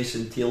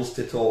interesting tales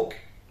to talk.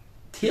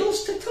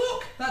 Tales to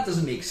talk? That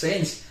doesn't make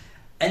sense.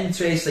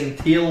 Interesting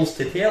tales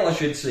to tell, I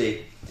should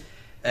say.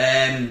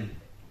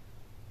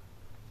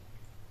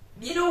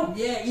 you know,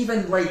 yeah,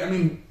 even like, I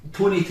mean,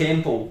 Tony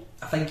Temple,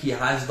 I think he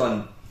has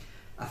done.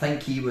 I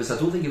think he was, I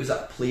don't think he was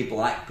at Play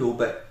Blackpool,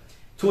 but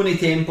Tony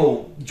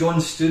Temple, John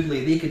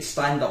Studley, they could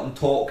stand up and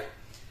talk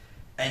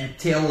and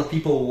tell the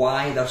people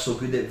why they're so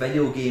good at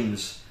video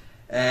games.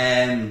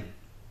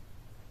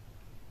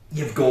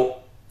 You've got,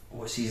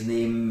 what's his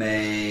name,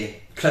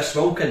 Chris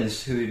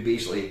Wilkins, who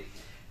basically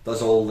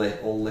does all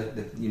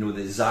the you know,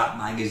 the Zap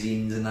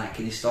magazines and that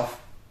kind of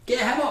stuff. Get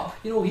him up.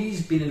 You know,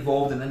 he's been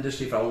involved in the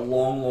industry for a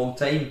long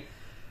time.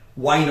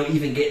 Why not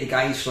even get the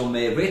guys from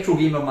Retro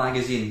Gamer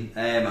magazine?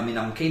 I mean,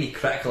 I'm kind of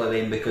critical of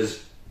them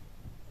because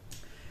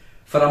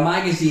for a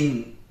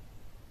magazine,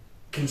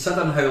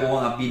 considering how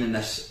long I've been in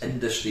this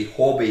industry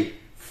hobby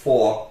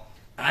for,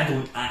 I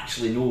don't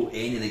actually know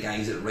any of the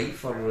guys that write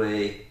for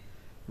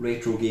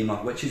Retro Gamer,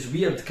 which is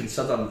weird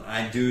considering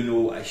I do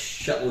know a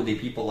shitload of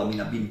people. I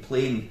mean, I've been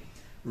playing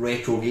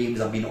retro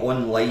games, I've been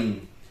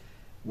online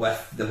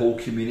with the whole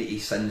community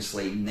since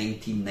like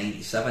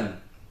 1997.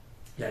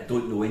 Yeah, I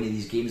don't know any of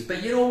these games,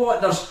 but you know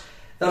what,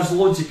 there's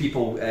loads of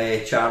people,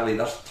 Charlie,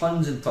 there's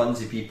tons and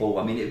tons of people.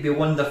 I mean, it'd be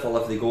wonderful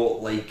if they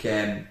got like,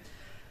 I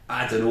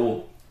don't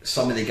know,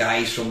 some of the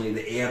guys from like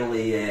the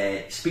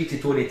early, speak to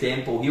Tony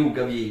Temple, he'll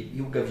give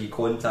you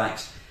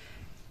contacts,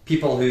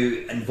 people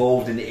who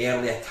involved in the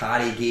early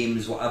Atari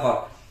games,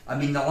 whatever. I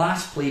mean, the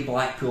last Play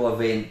Blackpool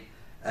event,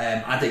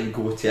 I didn't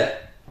go to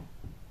it.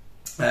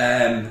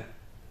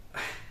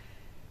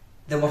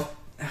 There were,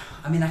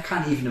 I mean, I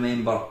can't even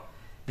remember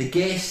the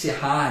guests they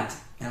had,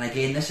 and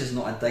again, this is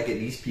not a dig at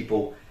these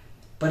people,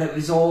 but it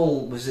was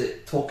all, was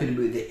it talking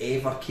about the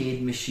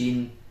Evercade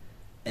machine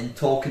and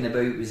talking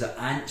about, was it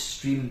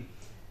Antstream?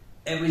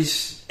 It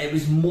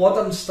was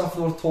modern stuff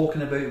they were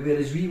talking about,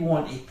 whereas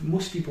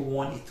most people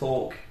want to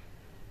talk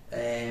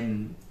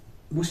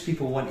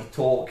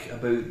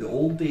about the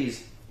old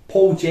days.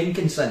 Paul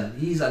Jenkinson,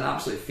 he's an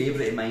absolute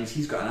favourite of mine.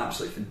 He's got an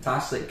absolutely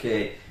fantastic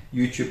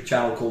YouTube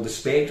channel called The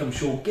Spectrum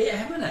Show. Get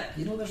him in it.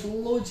 You know, there's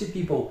loads of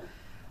people,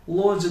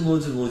 loads and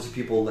loads of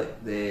people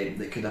that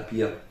could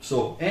appear.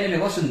 So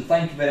anyway, listen,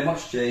 thank you very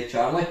much,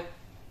 Charlie.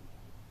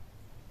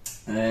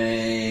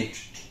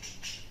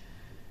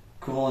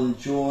 Colin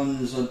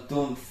Jones, I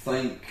don't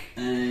think.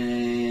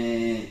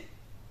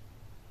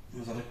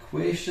 Was there a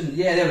question?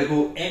 Yeah, there we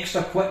go.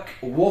 Extra quick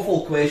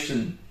waffle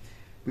question.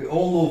 We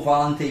all know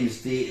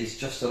Valentine's Day is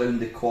just around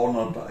the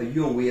corner, but are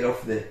you aware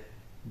of the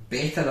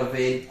Better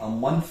event a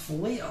month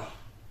later?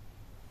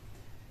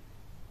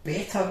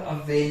 Better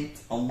event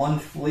a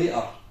month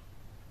later.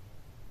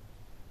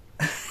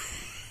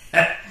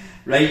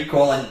 Right,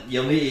 Colin,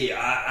 you're late.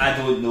 I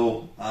don't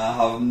know. I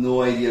have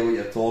no idea what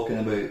you're talking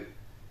about.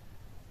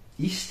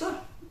 Easter?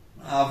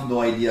 I have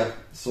no idea.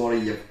 Sorry,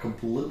 you've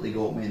completely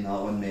got me in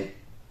that one, mate.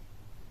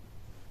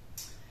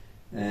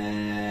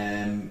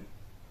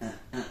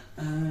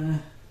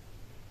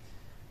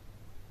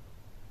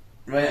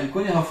 Right, I'm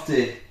going to have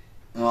to.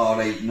 Oh,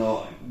 right,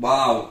 no.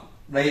 Wow.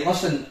 Right,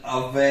 listen,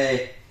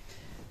 I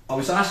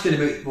was asking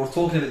about, we're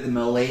talking about the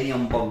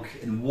Millennium Bug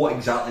and what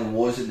exactly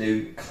was it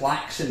now.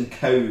 Claxon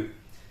Cow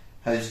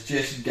has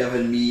just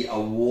given me a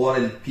War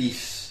and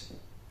Peace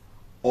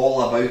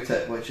all about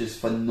it, which is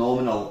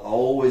phenomenal. I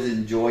always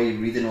enjoy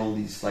reading all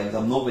these things.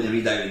 I'm not going to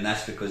read out in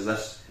this because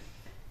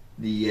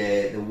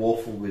the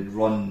waffle would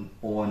run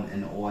on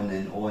and on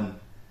and on.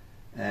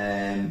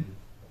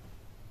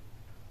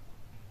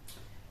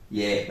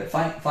 Yeah, but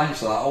thanks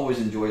for that. I always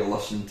enjoy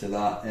listening to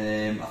that.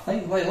 I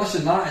think, like,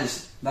 listen, that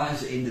is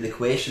the end of the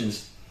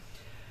questions.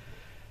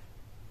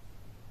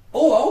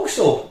 Oh,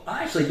 also,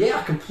 actually, yeah,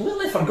 I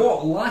completely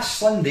forgot. Last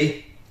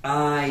Sunday,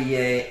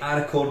 I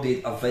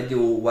recorded a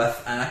video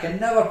with, and I can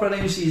never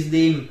pronounce his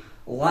name,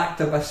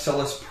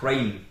 Lactobacillus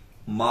Prime,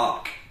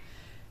 Mark.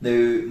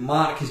 Now,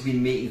 Mark has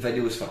been making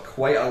videos for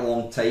quite a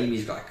long time.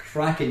 He's got a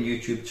cracking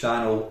YouTube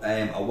channel.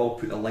 I will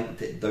put a link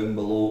to it down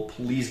below.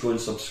 Please go and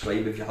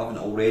subscribe if you haven't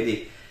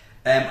already.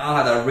 I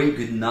had a right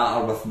good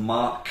natter with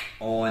Mark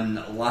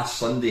on last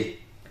Sunday,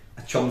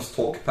 a Chums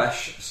Talk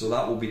Pish, so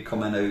that will be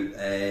coming out,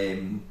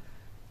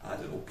 I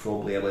don't know,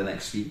 probably early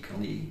next week. I'll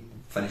need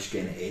to finish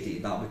getting it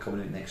edited. That will be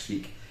coming out next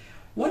week.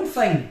 One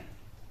thing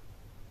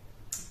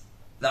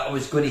that I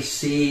was going to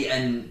say,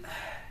 and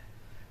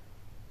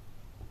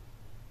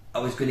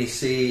it's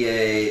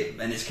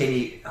kind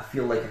of, I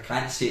feel like I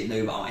can't say it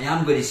now, but I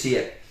am going to say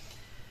it.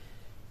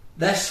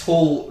 This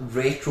whole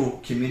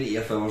retro community,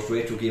 if I was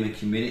retro gaming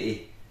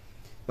community,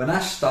 when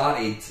I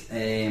started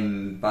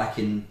back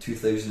in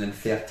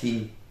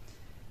 2013,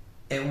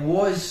 it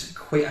was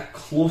quite a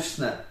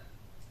close-knit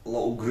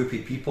little group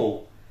of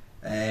people.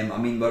 I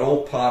mean, we're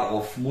all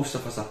most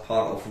of us are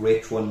part of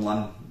Retro and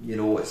Lim. You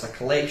know, it's a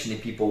collection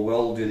of people, we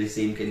all do the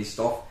same kind of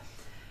stuff.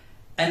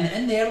 And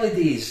in the early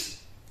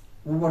days,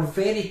 we were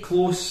very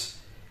close.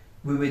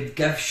 We would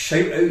give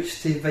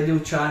shout-outs to video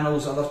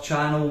channels, other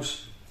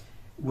channels.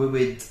 We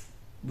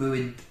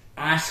would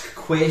ask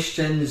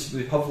questions.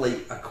 We'd have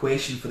like a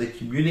question for the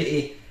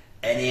community,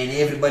 and then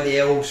everybody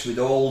else would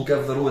all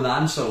give their own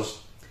answers.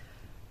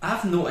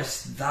 I've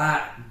noticed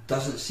that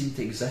doesn't seem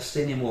to exist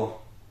anymore.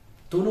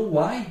 Don't know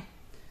why.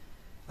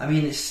 I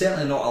mean, it's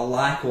certainly not a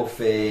lack of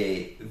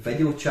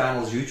video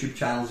channels, YouTube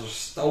channels. There's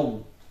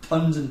still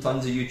tons and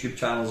tons of YouTube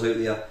channels out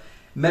there.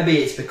 Maybe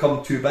it's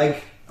become too big,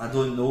 I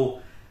don't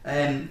know.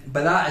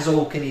 But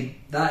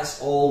that's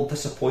all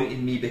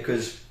disappointing me,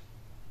 because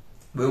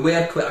we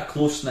were quite a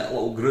close-knit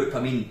little group.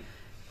 I mean,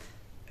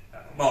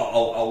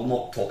 well, I'll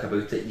not talk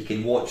about it. You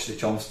can watch the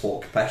Chums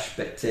Talk Pish,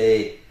 but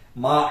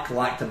Mark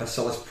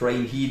Lactobacillus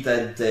Prime,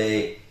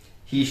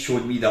 he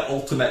showed me the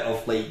ultimate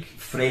of like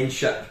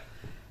friendship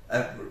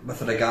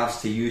with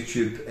regards to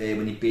YouTube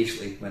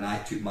when I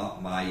took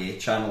my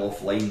channel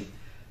offline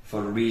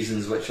for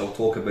reasons which I'll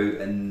talk about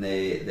in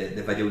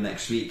the video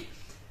next week.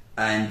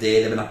 And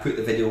then when I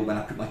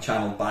put my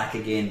channel back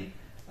again,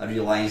 I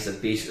realised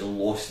I'd basically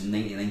lost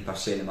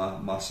 99%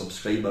 of my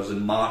subscribers,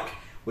 and Mark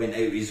went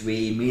out his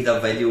way, made a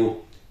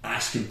video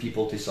asking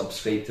people to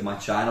subscribe to my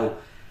channel.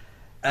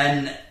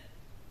 And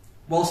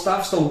whilst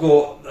there's a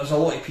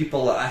lot of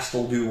people that I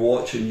still do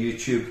watch on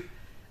YouTube,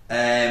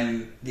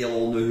 they'll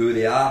all know who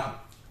they are.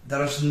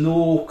 There's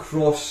no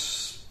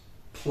cross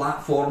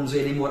platforms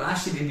anymore. I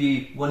seem to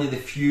be one of the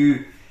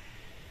few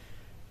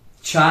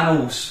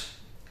channels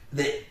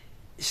that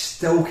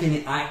still kind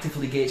of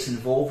actively gets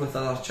involved with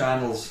other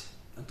channels.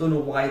 I don't know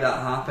why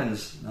that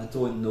happens. I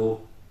don't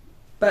know.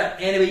 But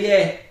anyway,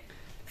 yeah,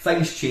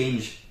 things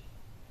change.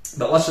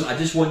 But listen, I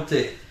just want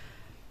to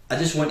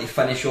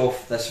finish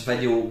off this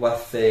video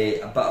with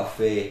a bit of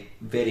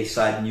very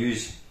sad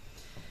news.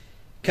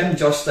 Kim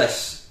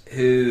Justice,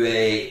 who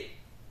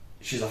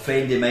she's a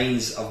friend of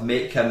mine's. I've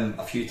met Kim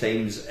a few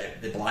times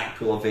at the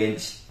Blackpool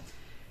events.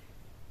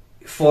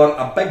 For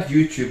a big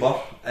YouTuber,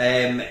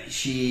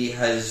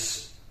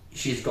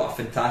 she's got a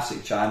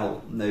fantastic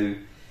channel now.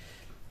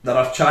 There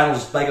are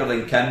channels bigger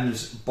than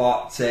Kim's,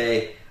 but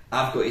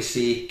I've got to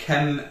say,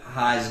 Kim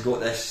has got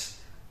this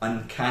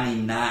uncanny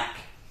knack.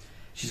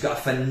 She's got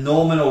a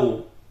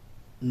phenomenal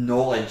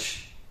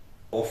knowledge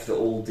of the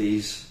old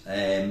days,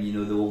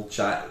 the old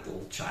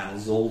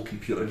channels, the old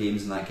computer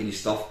games and that kind of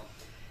stuff.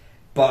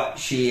 But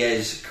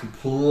she's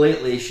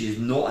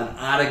not an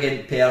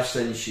arrogant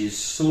person. She's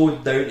so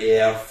down to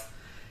earth.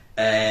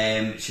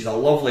 She's a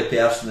lovely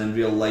person in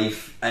real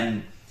life,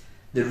 and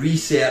the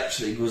research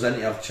that goes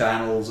into her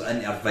channels,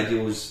 into her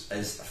videos,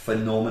 is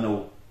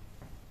phenomenal.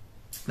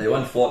 Now,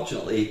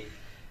 unfortunately,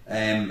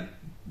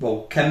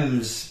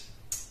 Kim's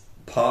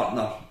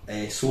partner,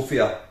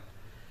 Sophia,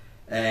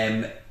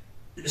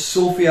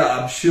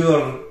 I'm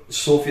sure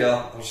Sophia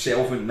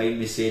herself wouldn't mind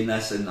me saying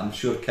this, and I'm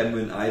sure Kim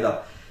wouldn't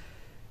either.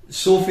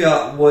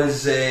 Sophia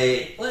was,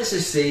 let's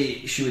just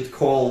say, she would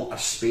call a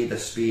spade a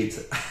spade.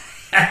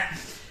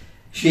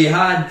 She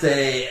had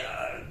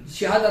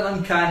an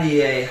uncanny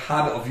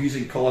habit of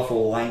using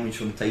colourful language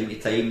from time to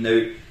time.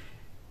 Now,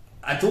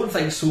 I don't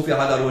think Sophia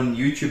had her own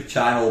YouTube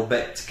channel,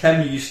 but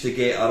Kim used to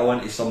get her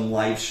onto some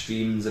live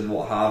streams and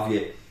what have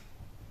you,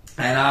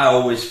 and I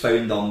always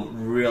found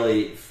them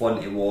really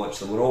fun to watch.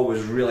 They were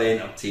always really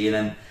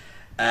entertaining,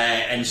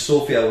 and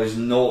Sophia was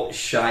not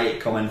shy at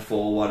coming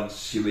forward.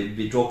 She would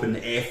be dropping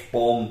the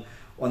F-bomb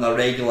on a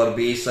regular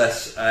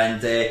basis,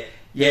 and that,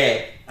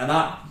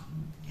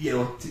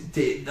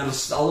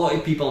 there's a lot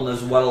of people in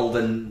this world,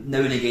 and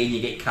now and again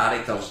you get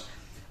characters.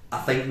 I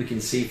think we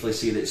can safely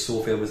say that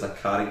Sophia was a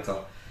character.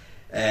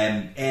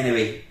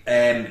 Anyway,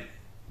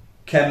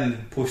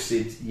 Kim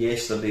posted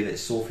yesterday that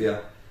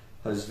Sophia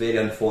has very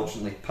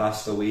unfortunately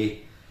passed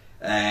away,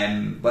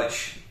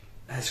 which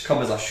has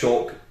come as a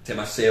shock to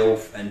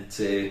myself and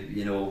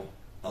to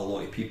a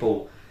lot of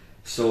people.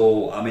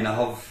 So I mean,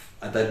 I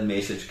did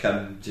message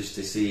Kim just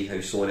to say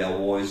how sorry I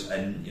was,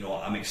 and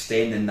I'm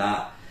extending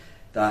that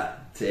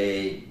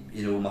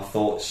my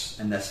thoughts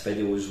in this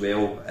video as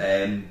well.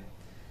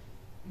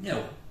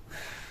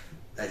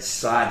 It's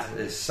sad.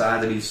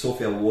 I mean,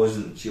 Sophia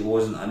wasn't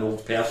an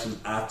old person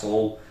at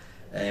all.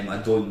 I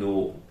don't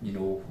know,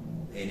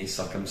 any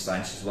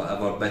circumstances,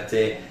 whatever. But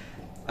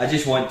I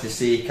just want to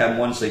say, Kim,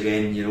 once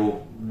again,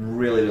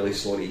 really, really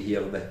sorry to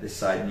hear the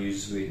sad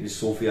news with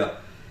Sophia.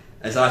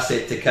 As I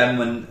said to Kim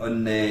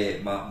on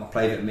my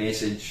private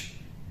message,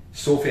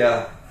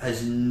 Sophia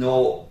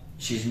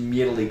she's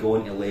merely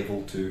gone to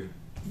level 2.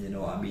 You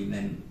know what I mean?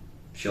 And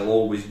she'll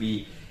always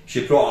be.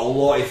 She brought a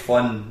lot of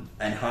fun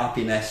and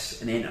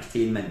happiness and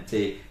entertainment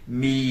to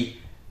me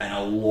and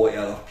a lot of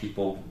other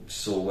people.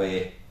 So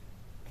I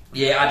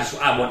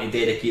want to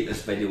dedicate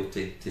this video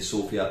to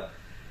Sophia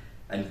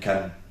and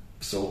Kim.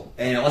 So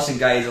anyway, listen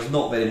guys, there's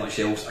not very much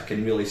else I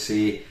can really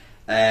say.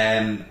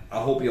 I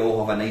hope you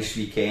all have a nice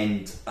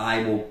weekend.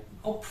 I'll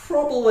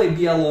probably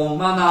be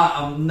along.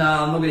 I'm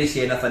not going to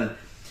say anything.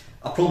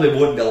 I probably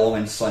won't be along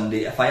on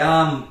Sunday. If I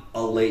am,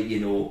 I'll let you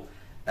know.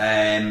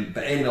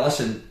 But anyway,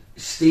 listen,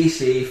 stay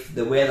safe.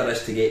 The weather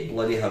is to get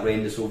bloody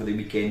horrendous over the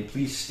weekend.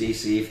 Please stay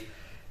safe.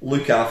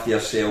 Look after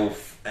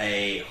yourself.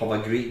 Have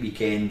a great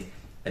weekend.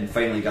 And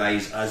finally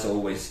guys, as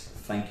always,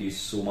 thank you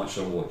so much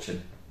for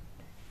watching.